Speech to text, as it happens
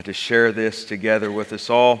to share this together with us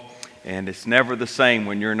all. And it's never the same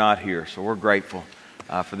when you're not here. So we're grateful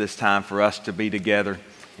for this time for us to be together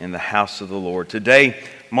in the house of the Lord. Today,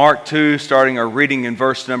 Mark 2, starting our reading in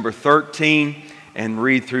verse number 13 and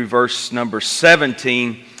read through verse number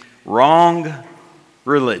 17, Wrong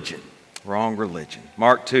Religion. Wrong religion.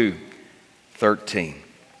 Mark 2, 13.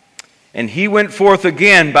 And he went forth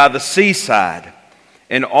again by the seaside,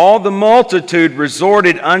 and all the multitude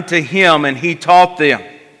resorted unto him, and he taught them.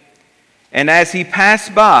 And as he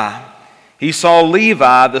passed by, he saw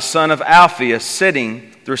Levi, the son of Alphaeus,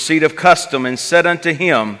 sitting the seat of custom, and said unto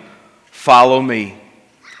him, Follow me.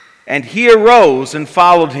 And he arose and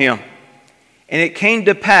followed him. And it came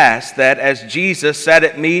to pass that as Jesus sat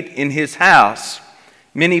at meat in his house,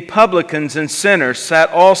 many publicans and sinners sat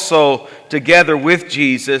also together with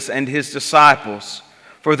Jesus and his disciples.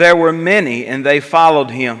 For there were many, and they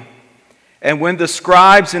followed him. And when the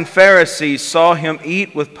scribes and Pharisees saw him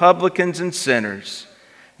eat with publicans and sinners,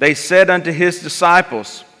 they said unto his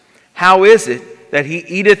disciples, How is it that he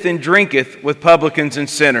eateth and drinketh with publicans and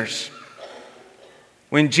sinners?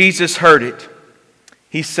 When Jesus heard it,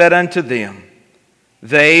 he said unto them,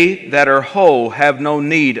 They that are whole have no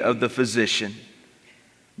need of the physician,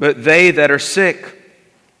 but they that are sick.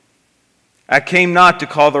 I came not to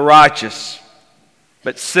call the righteous,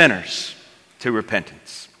 but sinners to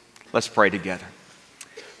repentance. Let's pray together.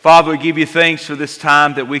 Father, we give you thanks for this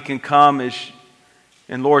time that we can come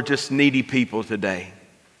and Lord, just needy people today.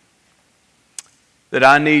 That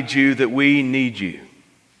I need you, that we need you.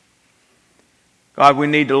 God, we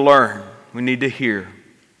need to learn. We need to hear.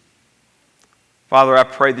 Father, I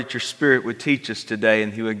pray that your Spirit would teach us today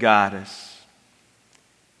and he would guide us.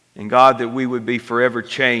 And God, that we would be forever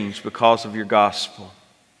changed because of your gospel.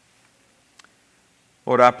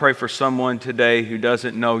 Lord, I pray for someone today who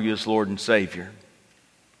doesn't know you as Lord and Savior.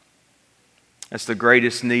 That's the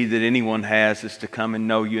greatest need that anyone has, is to come and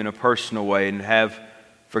know you in a personal way and have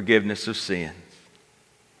forgiveness of sins.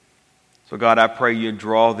 So God, I pray you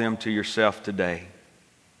draw them to yourself today.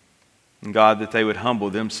 And God, that they would humble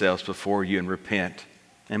themselves before you and repent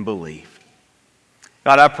and believe.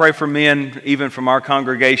 God, I pray for men, even from our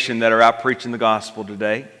congregation, that are out preaching the gospel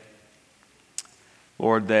today.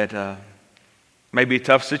 Lord, that may be a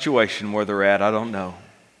tough situation where they're at, I don't know.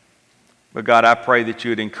 But God, I pray that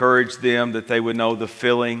you would encourage them, that they would know the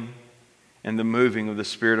filling and the moving of the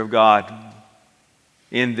Spirit of God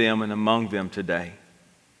in them and among them today.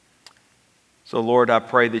 So Lord, I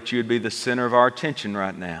pray that you would be the center of our attention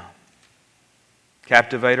right now.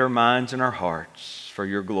 Captivate our minds and our hearts for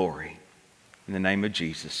your glory. In the name of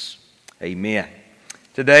Jesus, amen.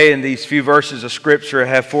 Today, in these few verses of Scripture, I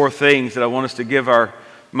have four things that I want us to give our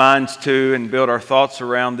minds to and build our thoughts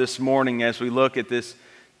around this morning as we look at this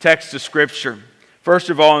text of Scripture. First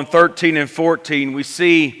of all, in 13 and 14, we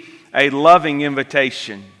see a loving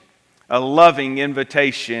invitation. A loving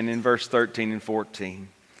invitation in verse 13 and 14.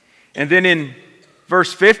 And then in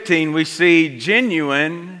verse 15, we see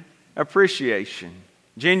genuine appreciation.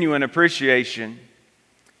 Genuine appreciation.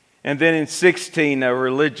 And then in 16, a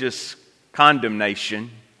religious condemnation.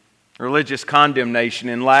 Religious condemnation.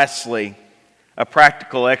 And lastly, a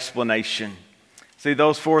practical explanation. See,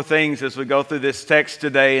 those four things as we go through this text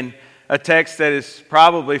today, and a text that is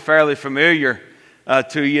probably fairly familiar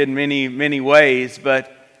to you in many ways,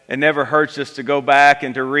 but it never hurts us to go back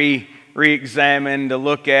and to re-examine, to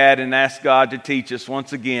look at and ask God to teach us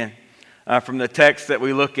once again from the text that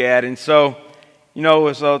we look at. And so, it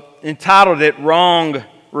was entitled it Wrong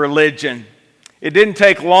Religion. It didn't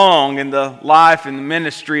take long in the life and the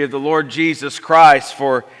ministry of the Lord Jesus Christ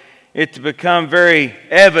for it to become very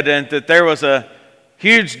evident that there was a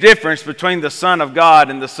huge difference between the Son of God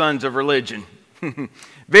and the sons of religion.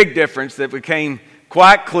 Big difference that became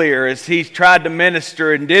quite clear as he tried to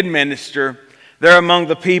minister and did minister there among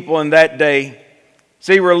the people in that day.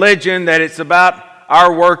 See, religion, that it's about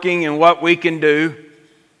our working and what we can do.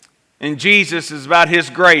 And Jesus is about his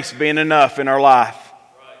grace being enough in our life.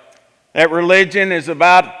 That religion is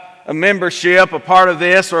about a membership, a part of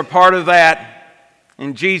this or a part of that.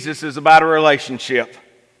 And Jesus is about a relationship.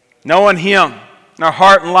 Knowing him in our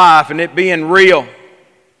heart and life and it being real.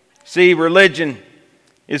 See, religion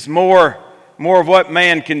is more of what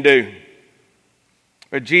man can do.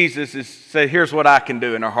 But Jesus is said, here's what I can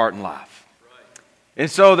do in our heart and life.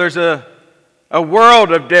 And so there's a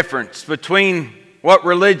world of difference between what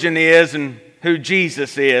religion is and who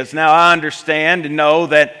Jesus is. Now I understand and know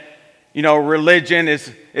that religion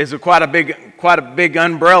is quite a big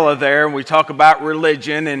umbrella there. And we talk about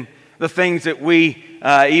religion and the things that we,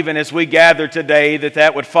 even as we gather today,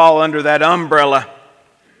 that would fall under that umbrella.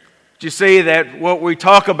 But you see that what we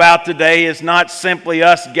talk about today is not simply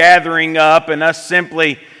us gathering up and us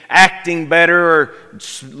simply acting better or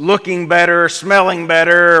looking better or smelling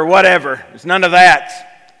better or whatever. It's none of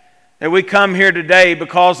that. That we come here today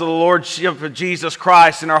because of the Lordship of Jesus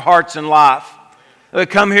Christ in our hearts and life. We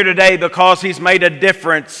come here today because He's made a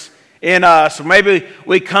difference in us. Or maybe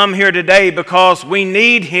we come here today because we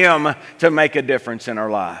need Him to make a difference in our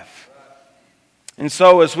life. And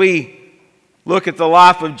so as we look at the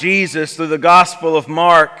life of Jesus through the Gospel of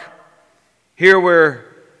Mark, here we're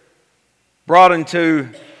brought into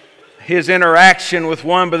His interaction with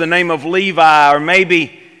one by the name of Levi, or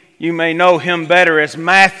maybe you may know him better as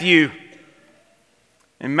Matthew.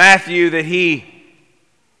 And Matthew, that he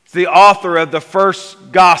is the author of the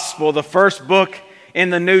first Gospel, the first book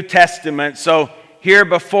in the New Testament. So here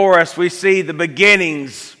before us we see the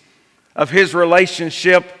beginnings of his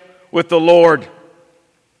relationship with the Lord.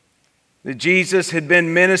 That Jesus had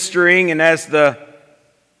been ministering, and as the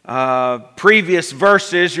previous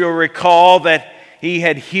verses, you'll recall that He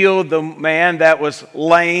had healed the man that was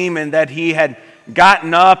lame, and that he had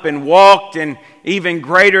gotten up and walked, and even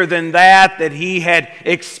greater than that, that he had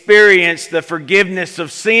experienced the forgiveness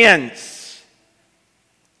of sins.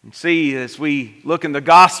 And see, as we look in the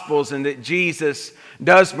Gospels, and that Jesus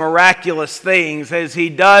does miraculous things, as He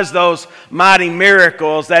does those mighty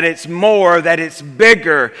miracles, that it's more, that it's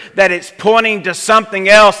bigger, that it's pointing to something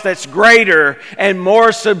else that's greater and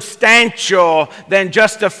more substantial than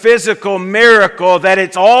just a physical miracle, that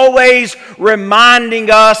it's always reminding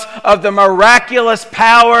us of the miraculous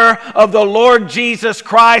power of the Lord Jesus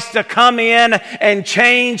Christ to come in and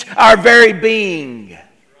change our very being.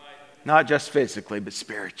 Not just physically, but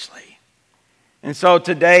spiritually. And so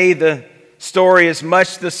today the story is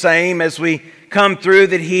much the same as we come through,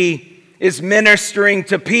 that He is ministering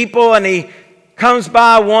to people, and He comes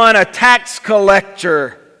by one, a tax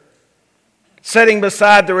collector, sitting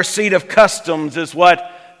beside the receipt of customs is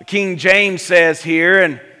what King James says here.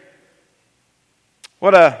 And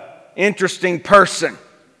what a interesting person,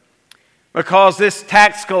 because this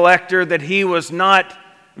tax collector, that he was not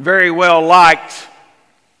very well liked.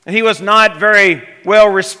 He was not very well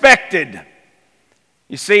respected.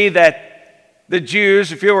 You see that the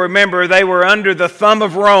Jews, if you'll remember, they were under the thumb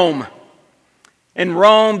of Rome. In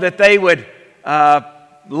Rome, that they would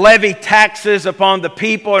levy taxes upon the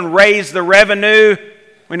people and raise the revenue.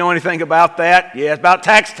 We know anything about that? Yeah, it's about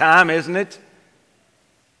tax time, isn't it?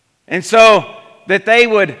 And so that they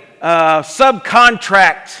would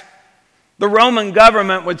subcontract. The Roman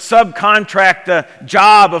government would subcontract the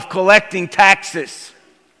job of collecting taxes.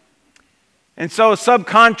 And so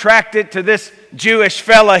subcontract it to this Jewish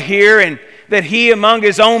fella here, and that he among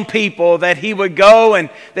his own people, that he would go and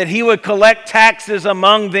that he would collect taxes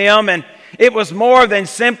among them. And it was more than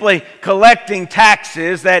simply collecting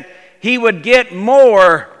taxes, that he would get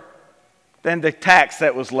more than the tax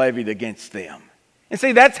that was levied against them. And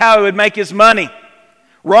see, that's how he would make his money.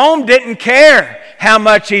 Rome didn't care how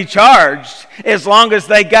much he charged as long as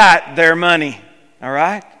they got their money. All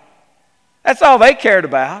right? That's all they cared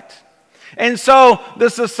about. And so the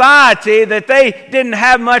society, that they didn't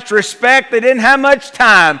have much respect, they didn't have much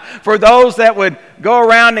time for those that would go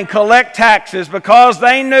around and collect taxes, because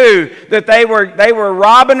they knew that they were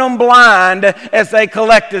robbing them blind as they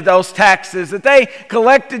collected those taxes. That they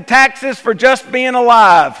collected taxes for just being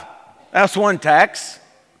alive. That's one tax.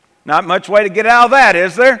 Not much way to get out of that,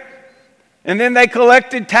 is there? And then they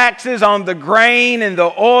collected taxes on the grain and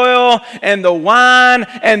the oil and the wine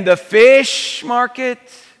and the fish market.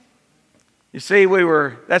 You see,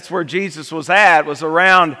 that's where Jesus was at, was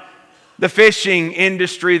around the fishing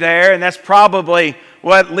industry there. And that's probably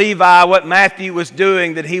what Matthew was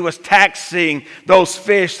doing, that he was taxing those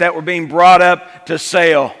fish that were being brought up to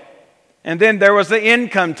sale. And then there was the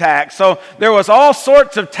income tax. So there was all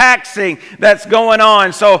sorts of taxing that's going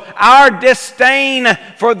on. So our disdain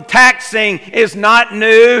for taxing is not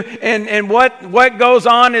new. And what goes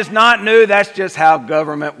on is not new. That's just how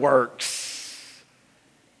government works.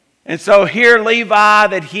 And so here Levi,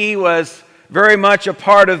 that he was very much a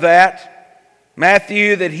part of that.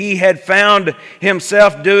 Matthew, that he had found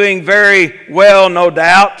himself doing very well, no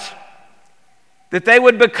doubt. That they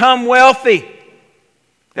would become wealthy.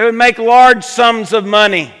 They would make large sums of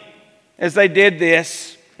money as they did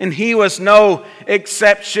this. And he was no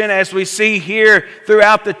exception, as we see here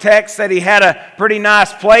throughout the text, that he had a pretty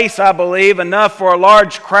nice place, I believe, enough for a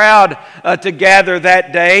large crowd to gather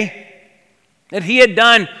that day. That he had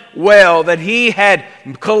done well, that he had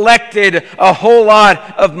collected a whole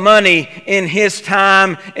lot of money in his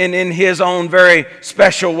time and in his own very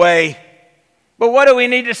special way. But what do we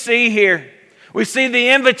need to see here? We see the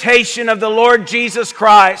invitation of the Lord Jesus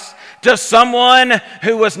Christ to someone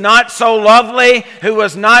who was not so lovely, who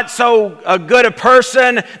was not so good a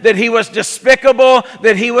person, that he was despicable,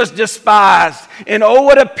 that he was despised. And oh,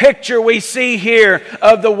 what a picture we see here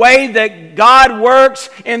of the way that God works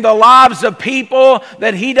in the lives of people,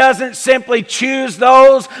 that he doesn't simply choose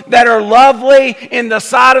those that are lovely in the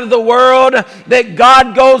sight of the world, that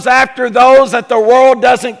God goes after those that the world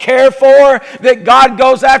doesn't care for, that God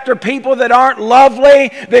goes after people that aren't lovely,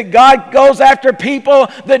 that God goes after people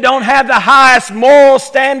that don't have the highest moral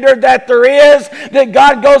standard that there is, that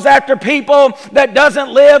God goes after people that doesn't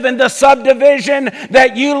live in the subdivision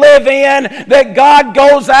that you live in, that God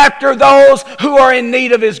goes after those who are in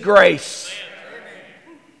need of his grace.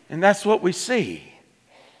 And that's what we see.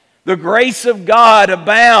 The grace of God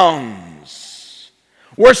abounds.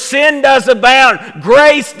 Where sin does abound,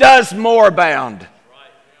 grace does more abound.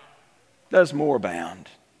 Does more abound.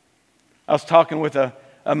 I was talking with a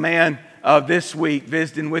man this week,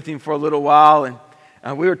 visiting with him for a little while,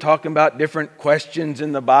 and we were talking about different questions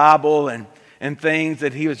in the Bible and things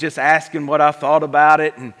that he was just asking what I thought about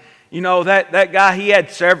it. And you know, that guy, he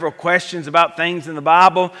had several questions about things in the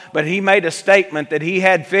Bible, but he made a statement that he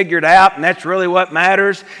had figured out, and that's really what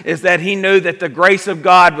matters, is that he knew that the grace of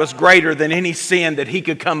God was greater than any sin that he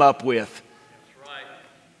could come up with. That's right.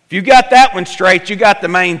 If you got that one straight, you got the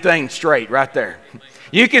main thing straight right there.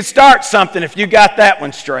 You can start something if you got that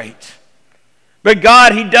one straight. But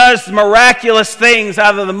God, he does miraculous things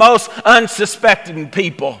out of the most unsuspecting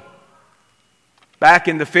people. Back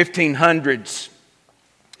in the 1500s,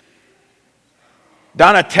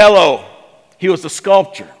 Donatello, he was a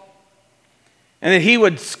sculptor. And that he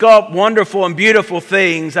would sculpt wonderful and beautiful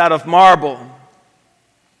things out of marble.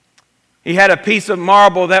 He had a piece of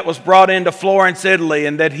marble that was brought into Florence, Italy,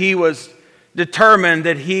 and that he was determined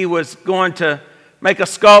that he was going to make a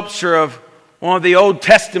sculpture of one of the Old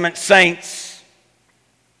Testament saints.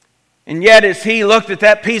 And yet as he looked at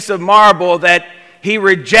that piece of marble, that he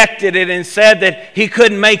rejected it and said that he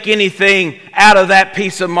couldn't make anything out of that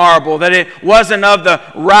piece of marble, that it wasn't of the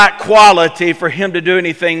right quality for him to do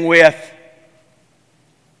anything with.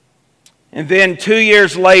 And then 2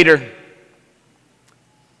 years later,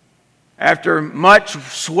 after much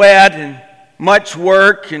sweat and much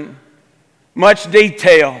work and much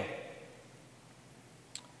detail,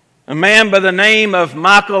 a man by the name of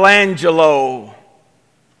Michelangelo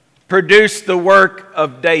produced the work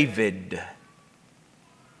of David.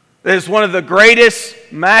 That is one of the greatest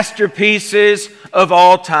masterpieces of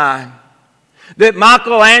all time. That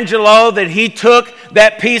Michelangelo, that he took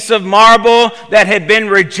that piece of marble that had been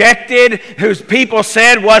rejected, whose people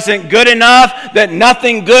said wasn't good enough, that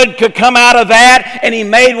nothing good could come out of that, and he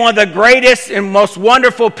made one of the greatest and most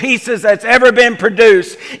wonderful pieces that's ever been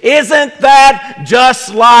produced. Isn't that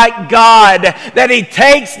just like God? That he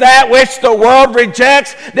takes that which the world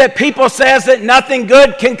rejects, that people says that nothing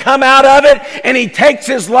good can come out of it, and he takes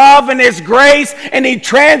his love and his grace, and he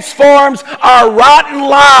transforms our rotten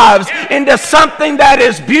lives into something that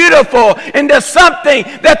is beautiful, into something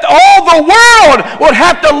that all the world would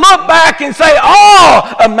have to look back and say,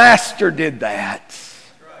 oh, a master did that.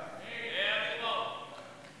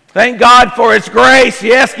 Thank God for his grace.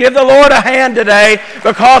 Yes, give the Lord a hand today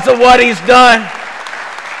because of what he's done.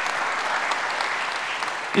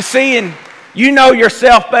 You see, and you know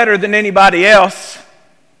yourself better than anybody else.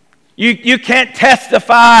 You can't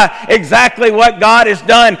testify exactly what God has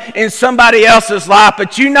done in somebody else's life,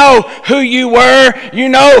 but you know who you were. You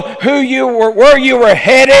know who you were, where you were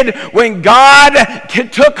headed when God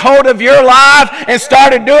took hold of your life and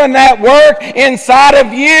started doing that work inside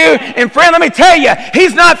of you. And friend, let me tell you,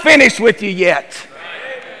 he's not finished with you yet.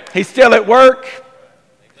 He's still at work.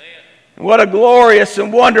 And what a glorious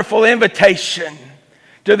and wonderful invitation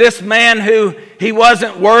to this man who he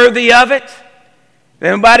wasn't worthy of it.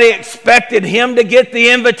 Nobody expected him to get the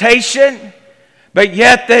invitation, but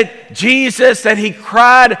yet that Jesus, that he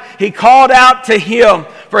called out to him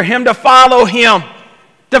for him to follow him,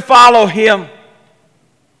 to follow him.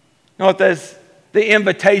 Notice the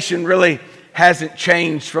invitation really hasn't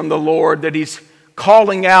changed from the Lord, that he's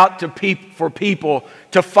calling out for people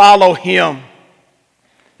to follow him,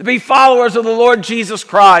 to be followers of the Lord Jesus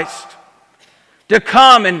Christ, to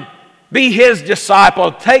come and be his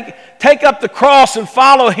disciple. Take up the cross and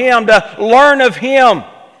follow him, to learn of him.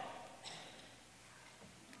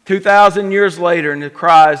 2,000 years later, and the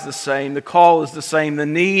cry is the same. The call is the same. The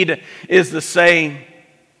need is the same.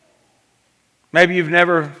 Maybe you've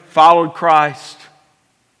never followed Christ.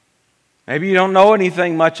 Maybe you don't know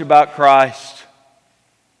anything much about Christ.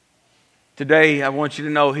 Today, I want you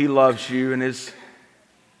to know he loves you. And his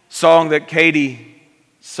song that Katie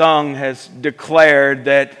sung has declared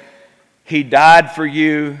that he died for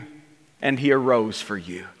you and He arose for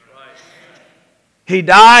you. He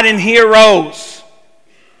died and He arose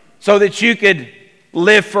so that you could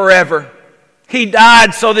live forever. He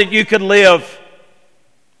died so that you could live.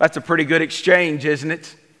 That's a pretty good exchange, isn't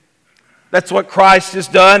it? That's what Christ has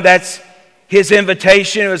done. That's His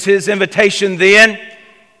invitation. It was His invitation then,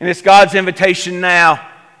 and it's God's invitation now.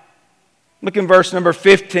 Look in verse number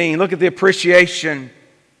 15. Look at the appreciation.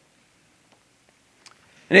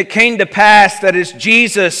 And it came to pass that as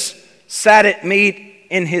Jesus sat at meat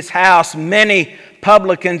in His house, many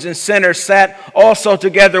publicans and sinners sat also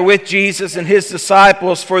together with Jesus and His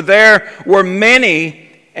disciples, for there were many,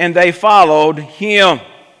 and they followed Him.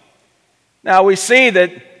 Now we see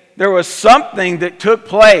that there was something that took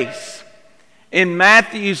place in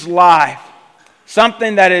Matthew's life,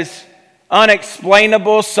 something that is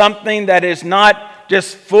unexplainable, something that is not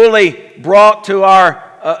just fully brought to our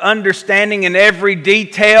understanding in every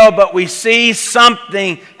detail, but we see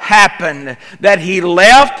something happen, that He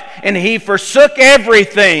left and He forsook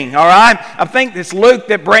everything, all right? I think it's Luke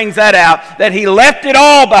that brings that out, that He left it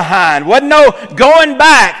all behind. Wasn't no going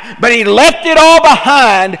back, but He left it all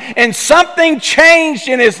behind, and something changed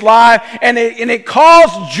in His life, and it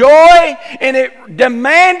caused joy, and it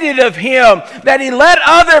demanded of Him that He let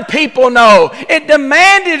other people know. It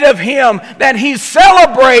demanded of Him that He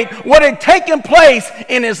celebrate what had taken place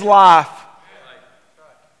in His life.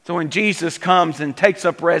 So when Jesus comes and takes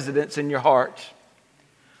up residence in your heart,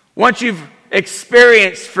 once you've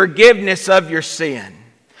experienced forgiveness of your sin,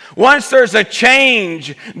 once there's a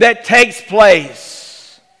change that takes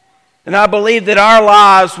place, and I believe that our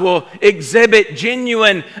lives will exhibit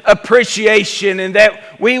genuine appreciation, and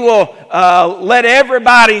that we will let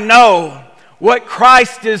everybody know what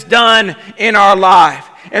Christ has done in our life.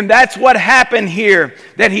 And that's what happened here,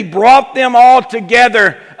 that He brought them all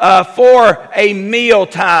together for a meal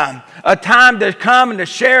time, a time to come and to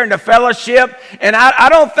share and to fellowship. And I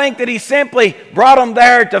don't think that He simply brought them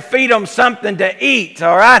there to feed them something to eat,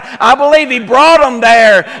 all right? I believe He brought them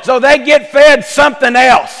there so they get fed something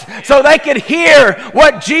else, so they could hear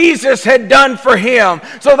what Jesus had done for him,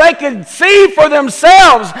 so they could see for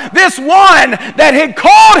themselves this one that had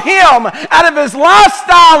called him out of his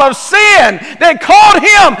lifestyle of sin, that called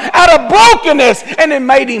him out of brokenness and then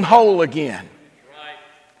made him whole again.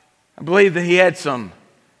 I believe that He had some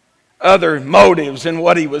other motives in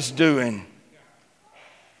what He was doing.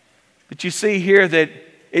 But you see here that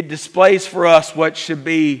it displays for us what should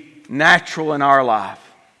be natural in our life.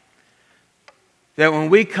 That when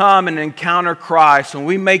we come and encounter Christ, when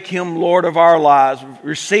we make Him Lord of our lives,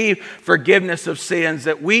 receive forgiveness of sins,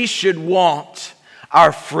 that we should want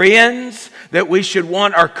our friends, that we should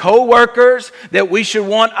want our co-workers, that we should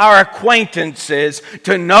want our acquaintances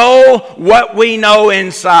to know what we know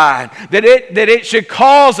inside. That it should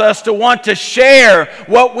cause us to want to share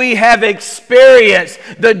what we have experienced,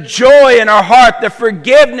 the joy in our heart, the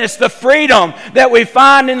forgiveness, the freedom that we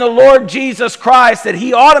find in the Lord Jesus Christ, that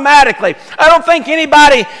He automatically, I don't think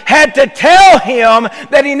anybody had to tell Him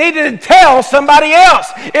that He needed to tell somebody else.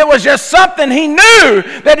 It was just something He knew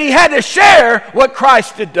that He had to share what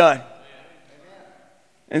Christ had done.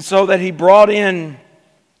 And so that He brought in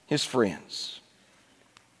His friends.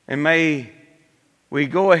 And may we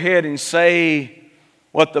go ahead and say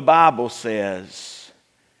what the Bible says,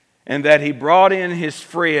 and that He brought in His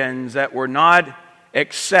friends that were not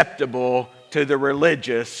acceptable to the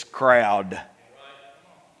religious crowd.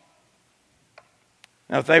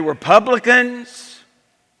 Now, if they were publicans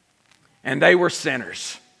and they were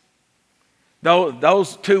sinners,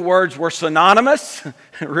 those two words were synonymous,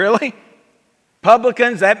 really.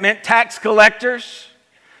 Publicans, that meant tax collectors.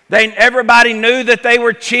 Everybody knew that they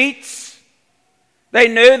were cheats. They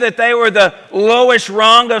knew that they were the lowest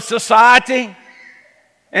rung of society.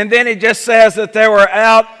 And then it just says that they were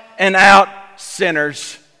out and out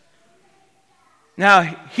sinners. Now,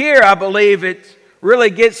 here I believe it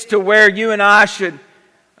really gets to where you and I should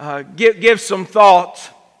give some thought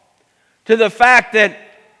to the fact that,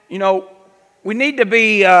 we need to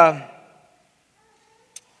be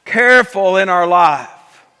careful in our life.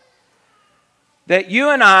 That you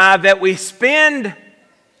and I, that we spend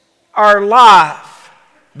our life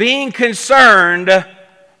being concerned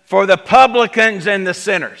for the publicans and the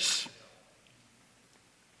sinners.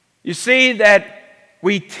 You see that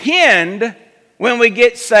we tend, when we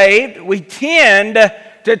get saved, we tend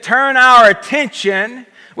to turn our attention,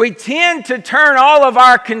 we tend to turn all of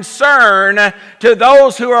our concern to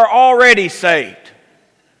those who are already saved.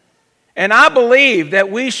 And I believe that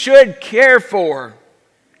we should care for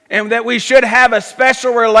and that we should have a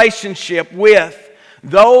special relationship with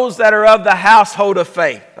those that are of the household of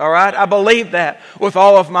faith. All right? I believe that with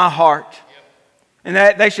all of my heart. and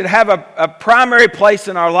that they should have a primary place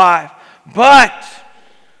in our life. But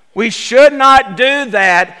we should not do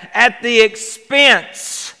that at the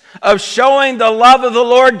expense of showing the love of the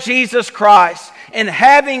Lord Jesus Christ and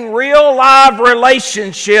having real live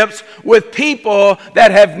relationships with people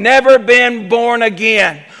that have never been born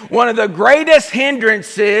again. One of the greatest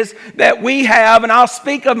hindrances that we have, and I'll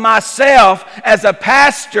speak of myself as a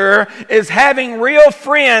pastor, is having real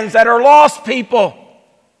friends that are lost people.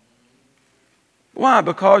 Why?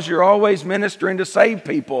 Because you're always ministering to saved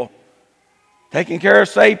people, taking care of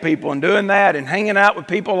saved people and doing that and hanging out with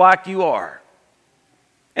people like you are.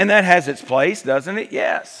 And that has its place, doesn't it?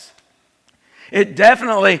 Yes. It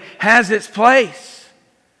definitely has its place.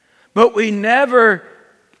 But we never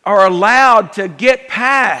are allowed to get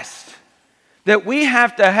past that we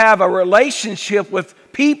have to have a relationship with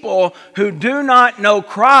people who do not know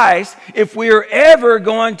Christ if we are ever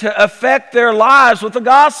going to affect their lives with the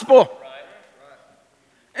gospel.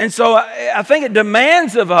 And so I think it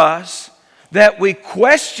demands of us that we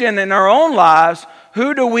question in our own lives,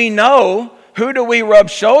 who do we know, who do we rub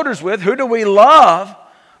shoulders with, who do we love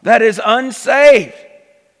that is unsaved?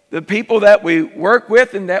 The people that we work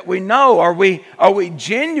with and that we know, are we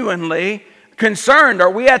genuinely concerned?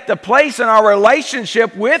 Are we at the place in our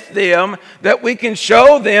relationship with them that we can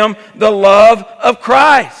show them the love of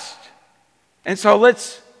Christ? And so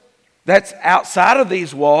that's outside of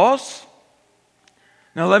these walls.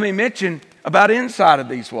 Now let me mention about inside of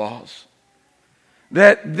these walls.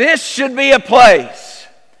 That this should be a place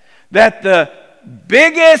that the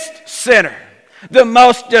biggest sinner, the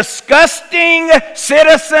most disgusting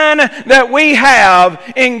citizen that we have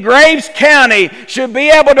in Graves County should be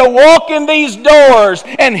able to walk in these doors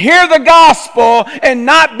and hear the gospel and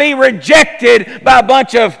not be rejected by a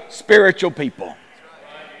bunch of spiritual people.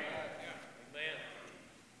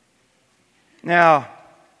 Now,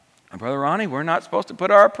 Brother Ronnie, we're not supposed to put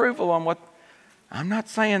our approval on what... I'm not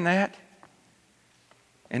saying that.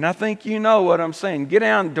 And I think you know what I'm saying. Get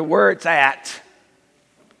down to where it's at.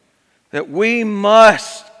 That we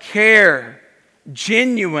must care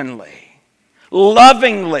genuinely,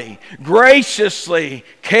 lovingly, graciously,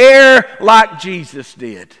 care like Jesus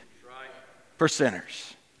did for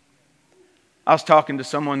sinners. I was talking to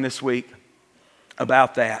someone this week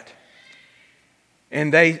about that.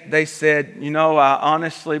 And they said, you know, I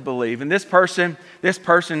honestly believe. And this person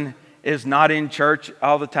is not in church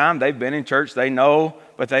all the time. They've been in church, they know,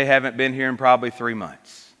 but they haven't been here in probably 3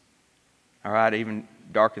 months. All right, even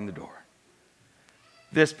darkened the door.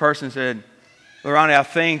 This person said, Ronnie, I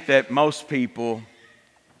think that most people,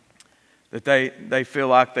 that they feel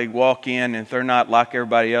like they walk in and if they're not like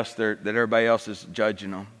everybody else, that everybody else is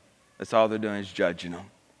judging them. That's all they're doing is judging them.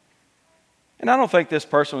 And I don't think this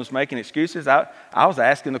person was making excuses. I was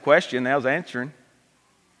asking the question, I was answering.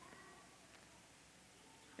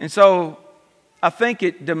 And so I think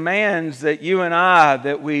it demands that you and I,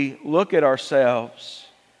 that we look at ourselves,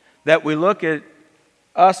 that we look at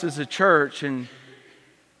us as a church, and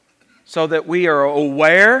so that we are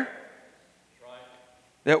aware,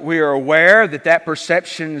 that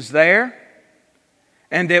perception is there,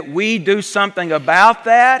 and that we do something about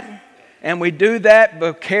that, and we do that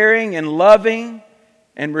by caring and loving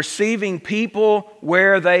and receiving people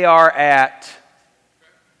where they are at.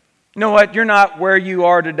 You know what? You're not where you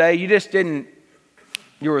are today.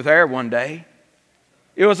 You were there one day.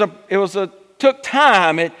 It took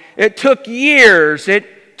time. It took years.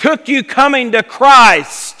 It took you coming to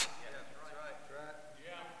Christ.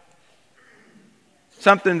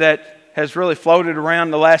 Something that has really floated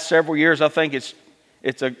around the last several years. I think it's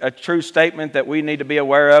a true statement that we need to be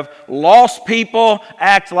aware of. Lost people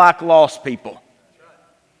act like lost people.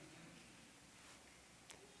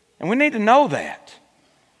 And we need to know that.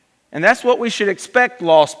 And that's what we should expect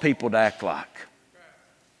lost people to act like.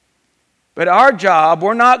 But our job,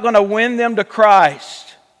 we're not going to win them to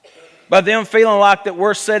Christ by them feeling like that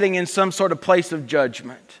we're sitting in some sort of place of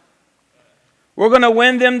judgment. We're going to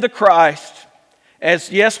win them to Christ as,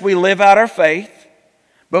 yes, we live out our faith.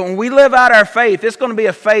 But when we live out our faith, it's going to be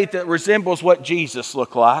a faith that resembles what Jesus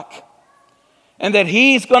looked like. And that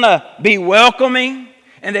He's going to be welcoming.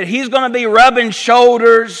 And that He's going to be rubbing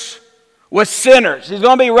shoulders with sinners. He's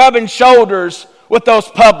going to be rubbing shoulders with those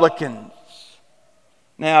publicans.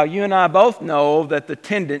 Now, you and I both know that the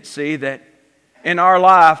tendency that in our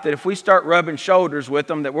life, that if we start rubbing shoulders with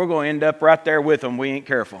them, that we're going to end up right there with them. We ain't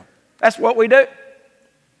careful. That's what we do.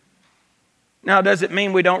 Now, does it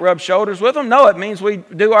mean we don't rub shoulders with them? No, it means we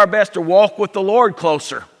do our best to walk with the Lord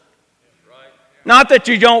closer. Not that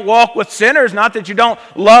you don't walk with sinners, not that you don't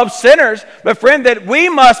love sinners, but friend, that we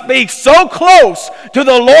must be so close to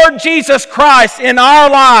the Lord Jesus Christ in our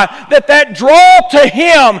life that that draw to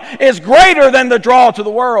Him is greater than the draw to the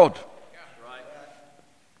world.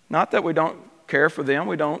 Not that we don't care for them,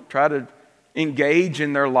 we don't try to engage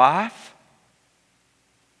in their life.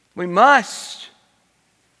 We must.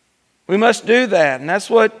 We must do that, and that's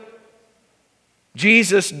what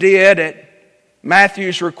Jesus did at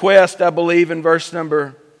Matthew's request, I believe, in verse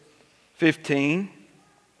number 15.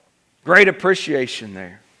 Great appreciation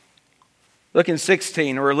there. Look in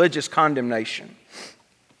 16, a religious condemnation.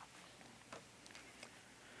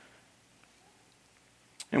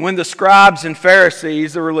 And when the scribes and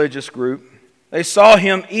Pharisees, the religious group, they saw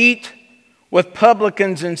him eat with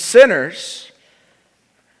publicans and sinners,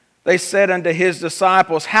 they said unto his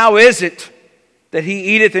disciples, How is it that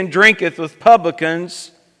he eateth and drinketh with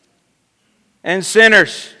publicans and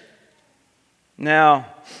sinners? Now,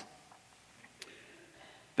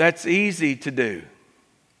 that's easy to do.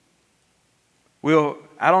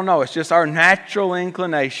 I don't know, it's just our natural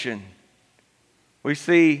inclination. We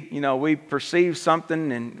see, we perceive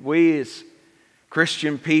something, and we as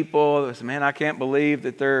Christian people, man, I can't believe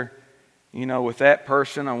that they're, with that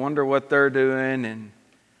person. I wonder what they're doing, and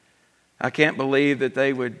I can't believe that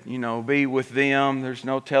they would, be with them. There's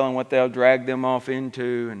no telling what they'll drag them off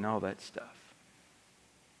into and all that stuff.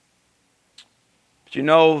 But you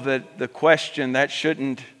know that the question, that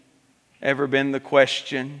shouldn't ever been the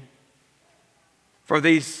question. For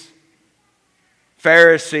these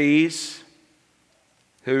Pharisees,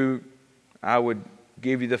 who I would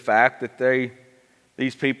give you the fact that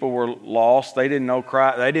these people were lost. They didn't know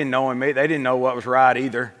Christ. They didn't know Him. They didn't know what was right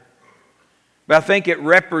either. But I think it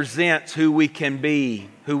represents who we can be,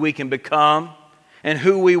 who we can become, and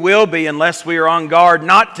who we will be unless we are on guard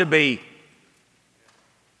not to be.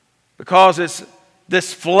 Because it's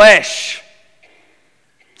this flesh.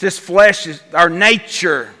 This flesh is our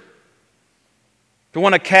nature to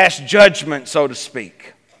want to cast judgment, so to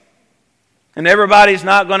speak. And everybody's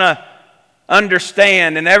not going to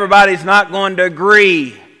understand, and everybody's not going to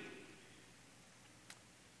agree.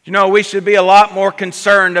 We should be a lot more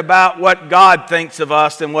concerned about what God thinks of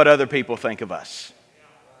us than what other people think of us.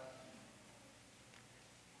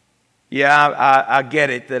 Yeah, I get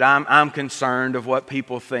it that I'm concerned of what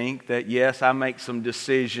people think, that yes, I make some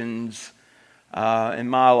decisions in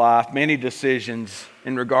my life, many decisions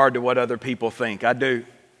in regard to what other people think. I do.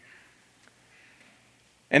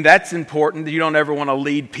 And that's important. You don't ever want to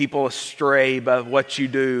lead people astray by what you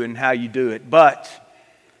do and how you do it. But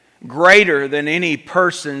greater than any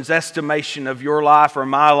person's estimation of your life or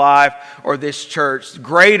my life or this church,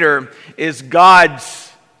 greater is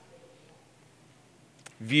God's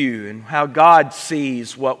view and how God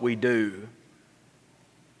sees what we do.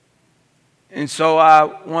 And so I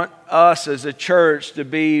want us as a church to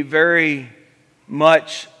be very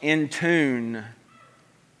much in tune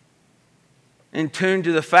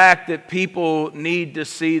to the fact that people need to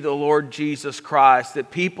see the Lord Jesus Christ, that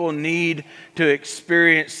people need to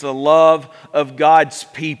experience the love of God's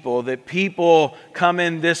people, that people come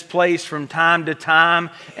in this place from time to time,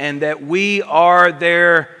 and that we are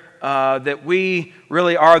that we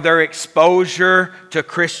really are their exposure to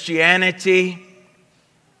Christianity,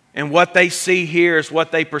 and what they see here is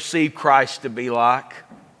what they perceive Christ to be like.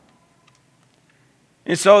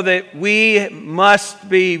 And so that we must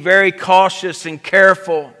be very cautious and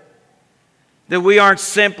careful that we aren't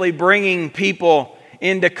simply bringing people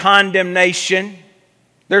into condemnation.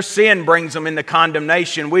 Their sin brings them into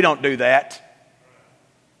condemnation. We don't do that.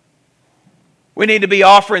 We need to be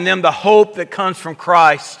offering them the hope that comes from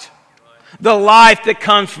Christ, the life that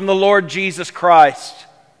comes from the Lord Jesus Christ.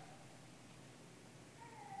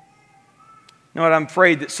 You know what? I'm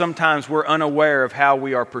afraid that sometimes we're unaware of how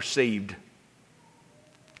we are perceived.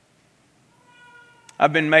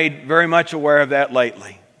 I've been made very much aware of that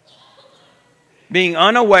lately. Being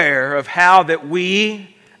unaware of how that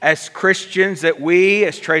we as Christians, that we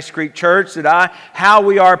as Trace Creek Church, how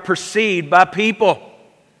we are perceived by people.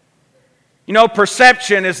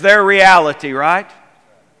 Perception is their reality, right?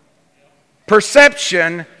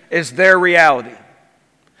 Perception is their reality.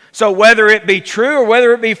 So whether it be true or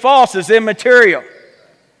whether it be false is immaterial.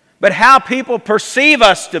 But how people perceive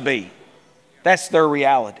us to be, that's their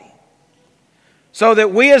reality. So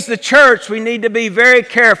that we as the church, we need to be very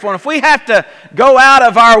careful. And if we have to go out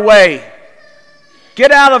of our way,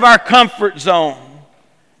 get out of our comfort zone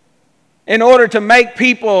in order to make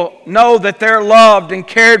people know that they're loved and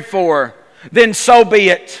cared for, then so be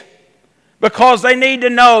it. Because they need to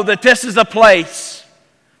know that this is a place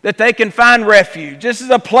that they can find refuge. This is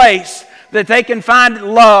a place that they can find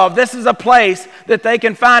love. This is a place that they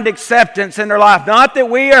can find acceptance in their life. Not that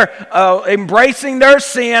we are embracing their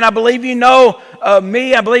sin. I believe you know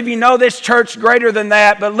me. I believe you know this church greater than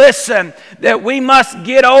that. But listen, that we must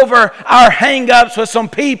get over our hang-ups with some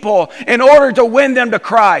people in order to win them to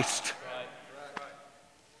Christ.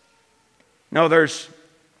 No, there's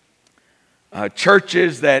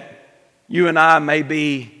churches that you and I may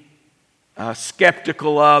be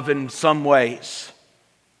skeptical of in some ways.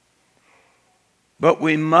 But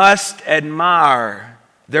we must admire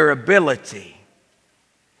their ability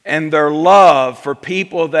and their love for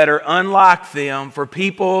people that are unlike them, for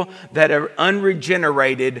people that are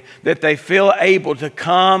unregenerated, that they feel able to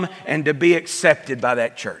come and to be accepted by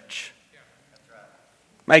that church.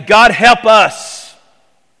 May God help us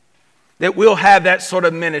that we'll have that sort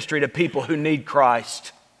of ministry to people who need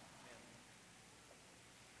Christ.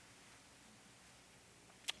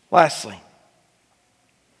 Lastly,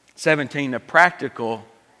 17, a practical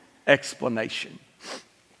explanation.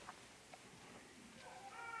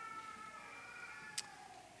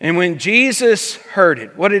 And when Jesus heard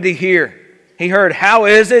it, what did he hear? He heard, how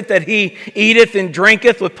is it that he eateth and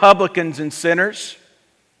drinketh with publicans and sinners?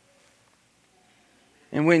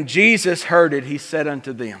 And when Jesus heard it, he said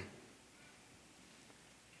unto them,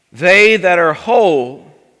 they that are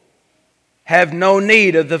whole have no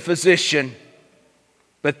need of the physician,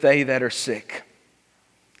 but they that are sick.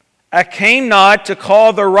 I came not to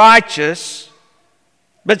call the righteous,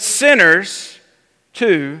 but sinners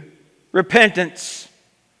to repentance.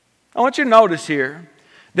 I want you to notice here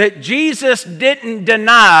that Jesus didn't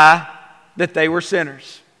deny that they were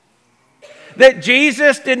sinners. That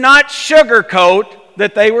Jesus did not sugarcoat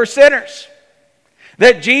that they were sinners.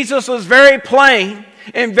 That Jesus was very plain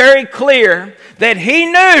and very clear that he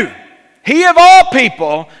knew, he of all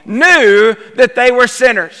people knew that they were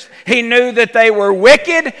sinners. He knew that they were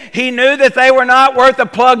wicked. He knew that they were not worth a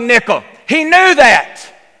plug nickel. He knew that.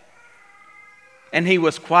 And he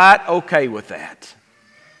was quite okay with that.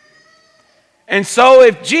 And so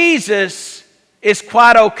if Jesus is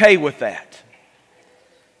quite okay with that,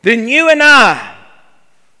 then you and I,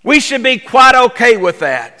 we should be quite okay with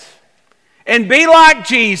that. And be like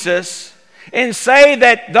Jesus and say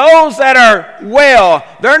that those that are well,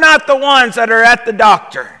 they're not the ones that are at the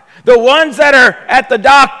doctor. The ones that are at the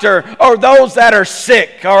doctor are those that are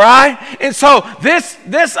sick, all right? And so this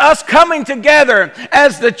us coming together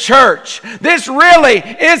as the church, this really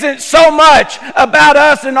isn't so much about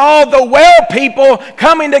us and all the well people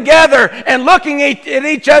coming together and looking at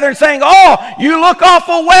each other and saying, oh, you look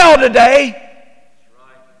awful well today.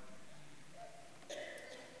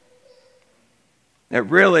 That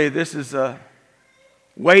really this is a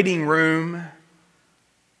waiting room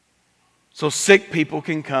so sick people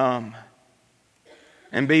can come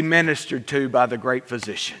and be ministered to by the great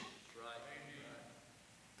physician.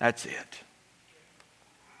 That's it.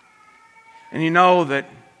 And you know that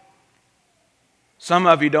some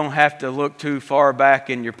of you don't have to look too far back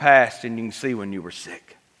in your past and you can see when you were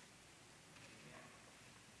sick.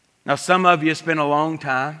 Now some of you it's been a long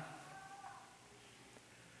time.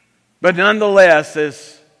 But nonetheless,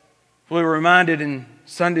 as we were reminded in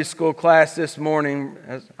Sunday school class this morning,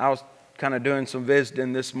 as I was kind of doing some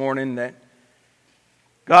visiting this morning, that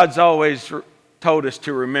God's always told us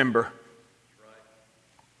to remember.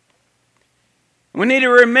 We need to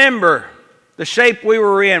remember the shape we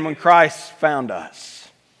were in when Christ found us.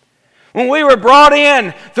 When we were brought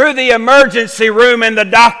in through the emergency room and the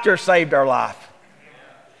doctor saved our life.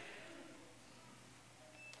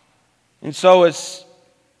 And so as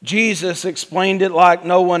Jesus explained it like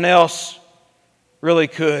no one else really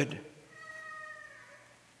could.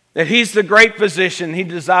 That He's the great physician. He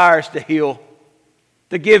desires to heal,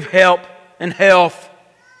 to give help and health.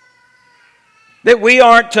 That we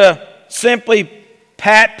aren't to simply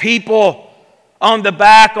pat people on the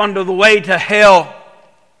back onto the way to hell,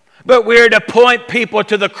 but we're to point people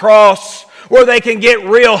to the cross where they can get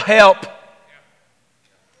real help.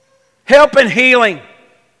 Help and healing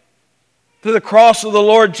through the cross of the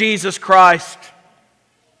Lord Jesus Christ.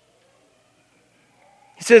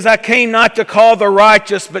 He says, I came not to call the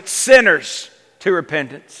righteous, but sinners to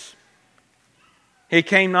repentance. He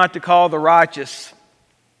came not to call the righteous.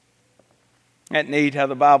 Isn't that neat how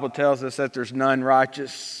the Bible tells us that there's none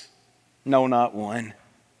righteous? No, not one.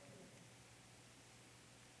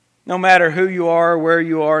 No matter who you are, where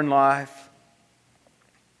you are in life,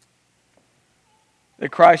 that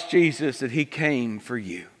Christ Jesus, that He came for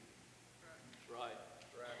you.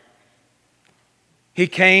 He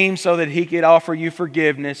came so that He could offer you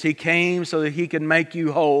forgiveness. He came so that He could make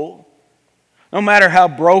you whole. No matter how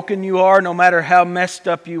broken you are, no matter how messed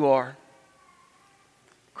up you are,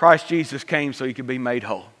 Christ Jesus came so you could be made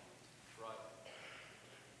whole.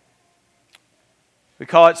 We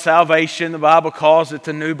call it salvation. The Bible calls it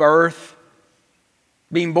the new birth.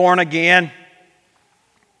 Being born again.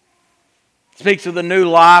 It speaks of the new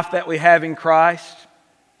life that we have in Christ.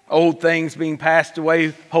 Old things being passed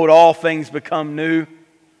away, hold all things become new.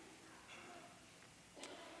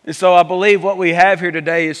 And so I believe what we have here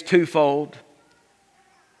today is twofold.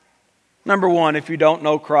 Number one, if you don't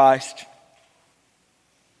know Christ,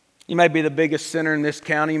 you may be the biggest sinner in this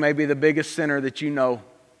county. You may be the biggest sinner that you know.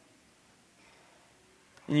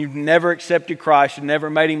 And you've never accepted Christ. You've never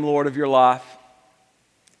made Him Lord of your life.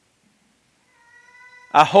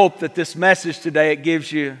 I hope that this message today, it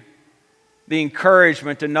gives you the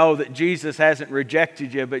encouragement to know that Jesus hasn't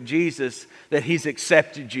rejected you, but Jesus, that He's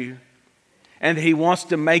accepted you. And that He wants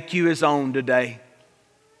to make you His own today.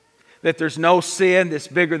 That there's no sin that's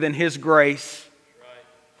bigger than His grace.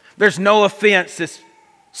 There's no offense that's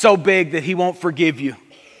so big that He won't forgive you.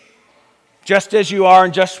 Just as you are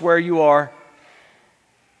and just where you are.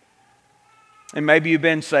 And maybe you've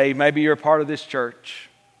been saved. Maybe you're a part of this church.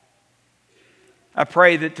 I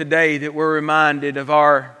pray that today that we're reminded of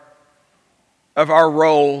our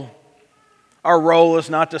role. Our role is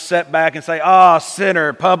not to sit back and say,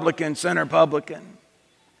 sinner, publican, sinner, publican.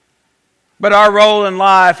 But our role in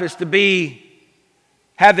life is to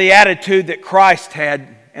have the attitude that Christ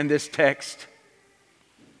had in this text.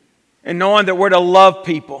 And knowing that we're to love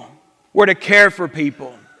people. We're to care for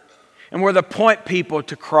people. And we're to point people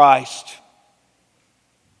to Christ.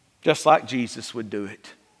 Just like Jesus would do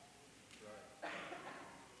it.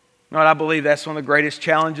 Lord, I believe that's one of the greatest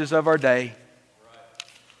challenges of our day.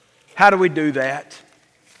 How do we do that?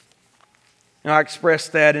 I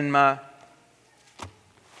expressed that in my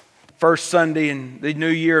first Sunday in the New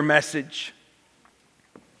Year message.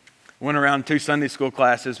 Went around 2 Sunday school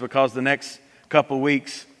classes because the next couple of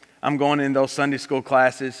weeks I'm going in those Sunday school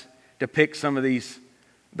classes to pick some of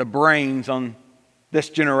the brains on this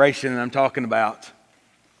generation that I'm talking about.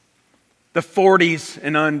 The 40s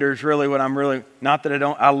and under is really what not that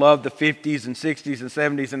I love the 50s and 60s and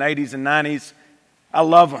 70s and 80s and 90s. I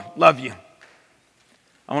love them, love you.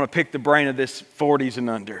 I want to pick the brain of this 40s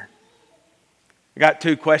and under. I got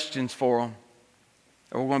 2 questions for them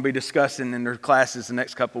that we're going to be discussing in their classes the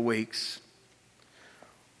next couple of weeks.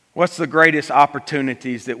 What's the greatest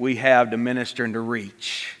opportunities that we have to minister and to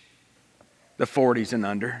reach the 40s and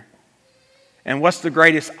under? And what's the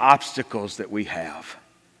greatest obstacles that we have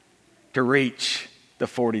to reach the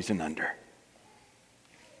 40s and under?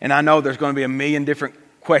 And I know there's going to be a million different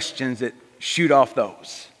questions that shoot off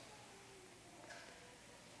those.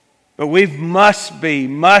 But we must be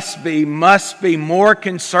more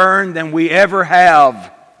concerned than we ever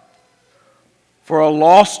have for a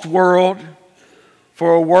lost world,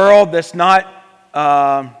 for a world that's not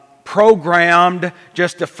programmed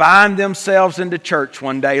just to find themselves into church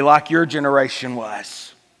one day like your generation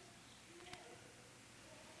was.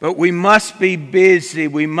 But we must be busy,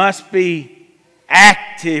 we must be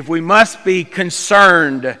active, we must be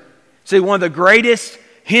concerned. See, one of the greatest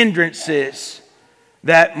hindrances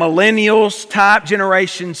that millennials type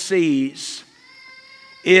generation sees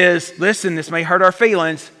is, listen, this may hurt our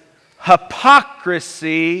feelings,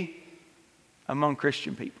 hypocrisy among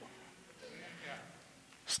Christian people.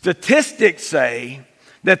 Statistics say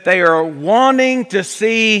that they are wanting to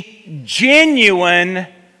see genuine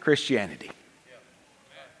Christianity.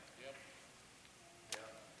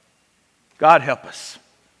 God help us.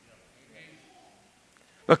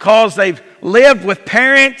 Because they've lived with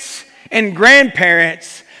parents and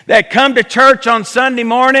grandparents that come to church on Sunday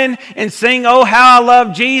morning and sing, "Oh, how I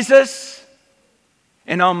love Jesus,"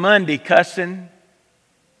 and on Monday cussing,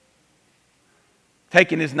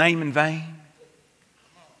 taking His name in vain,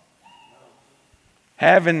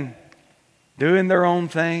 doing their own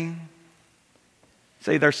thing.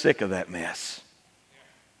 See, they're sick of that mess.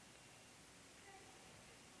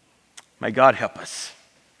 May God help us.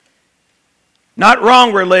 Not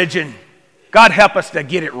wrong religion. God help us to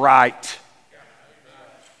get it right.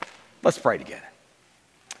 Let's pray together.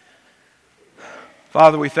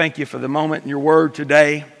 Father, we thank You for the moment in Your word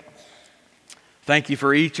today. Thank You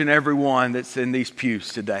for each and every one that's in these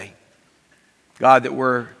pews today. God, that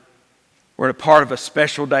we're a part of a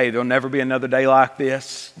special day. There'll never be another day like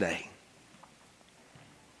this day.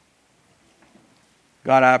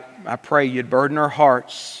 God, I pray You'd burden our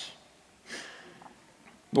hearts.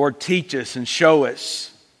 Lord, teach us and show us.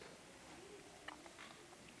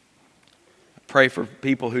 I pray for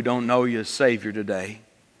people who don't know You as Savior today.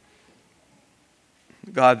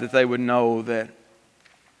 God, that they would know that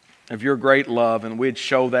of Your great love, and we'd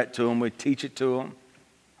show that to them, we'd teach it to them.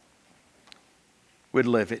 we'd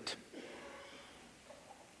live it.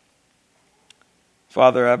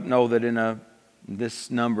 Father, I know that in this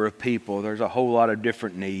number of people, there's a whole lot of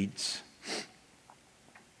different needs.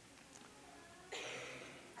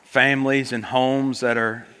 Families and homes that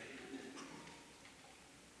are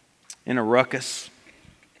in a ruckus.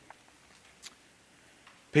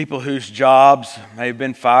 People whose jobs may have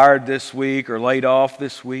been fired this week or laid off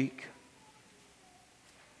this week.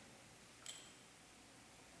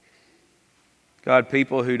 God,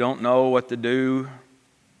 people who don't know what to do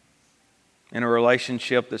in a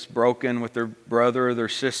relationship that's broken with their brother or their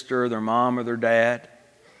sister or their mom or their dad.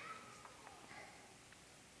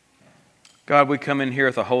 God, we come in here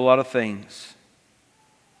with a whole lot of things.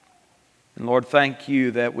 And Lord, thank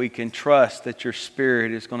you that we can trust that your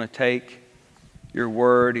Spirit is going to take your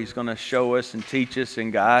word. He's going to show us and teach us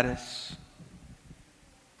and guide us.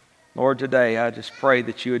 Lord, today I just pray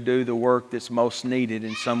that you would do the work that's most needed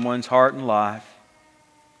in someone's heart and life.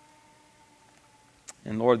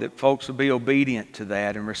 And Lord, that folks will be obedient to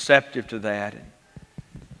that and receptive to that. And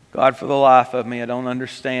God, for the life of me, I don't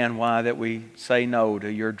understand why that we say no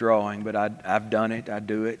to your drawing, but I've done it. I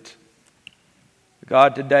do it.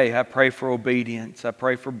 God, today I pray for obedience. I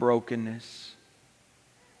pray for brokenness.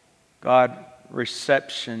 God,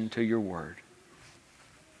 reception to your word.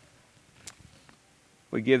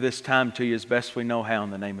 We give this time to you as best we know how in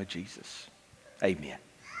the name of Jesus. Amen.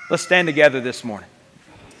 Let's stand together this morning.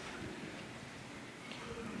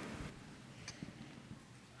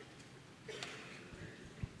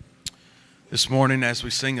 This morning, as we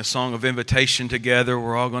sing a song of invitation together,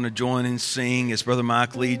 we're all going to join and sing as Brother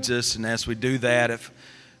Mike leads us. And as we do that, if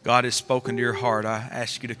God has spoken to your heart, I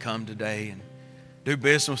ask you to come today and do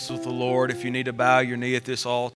business with the Lord. If you need to bow your knee at this altar,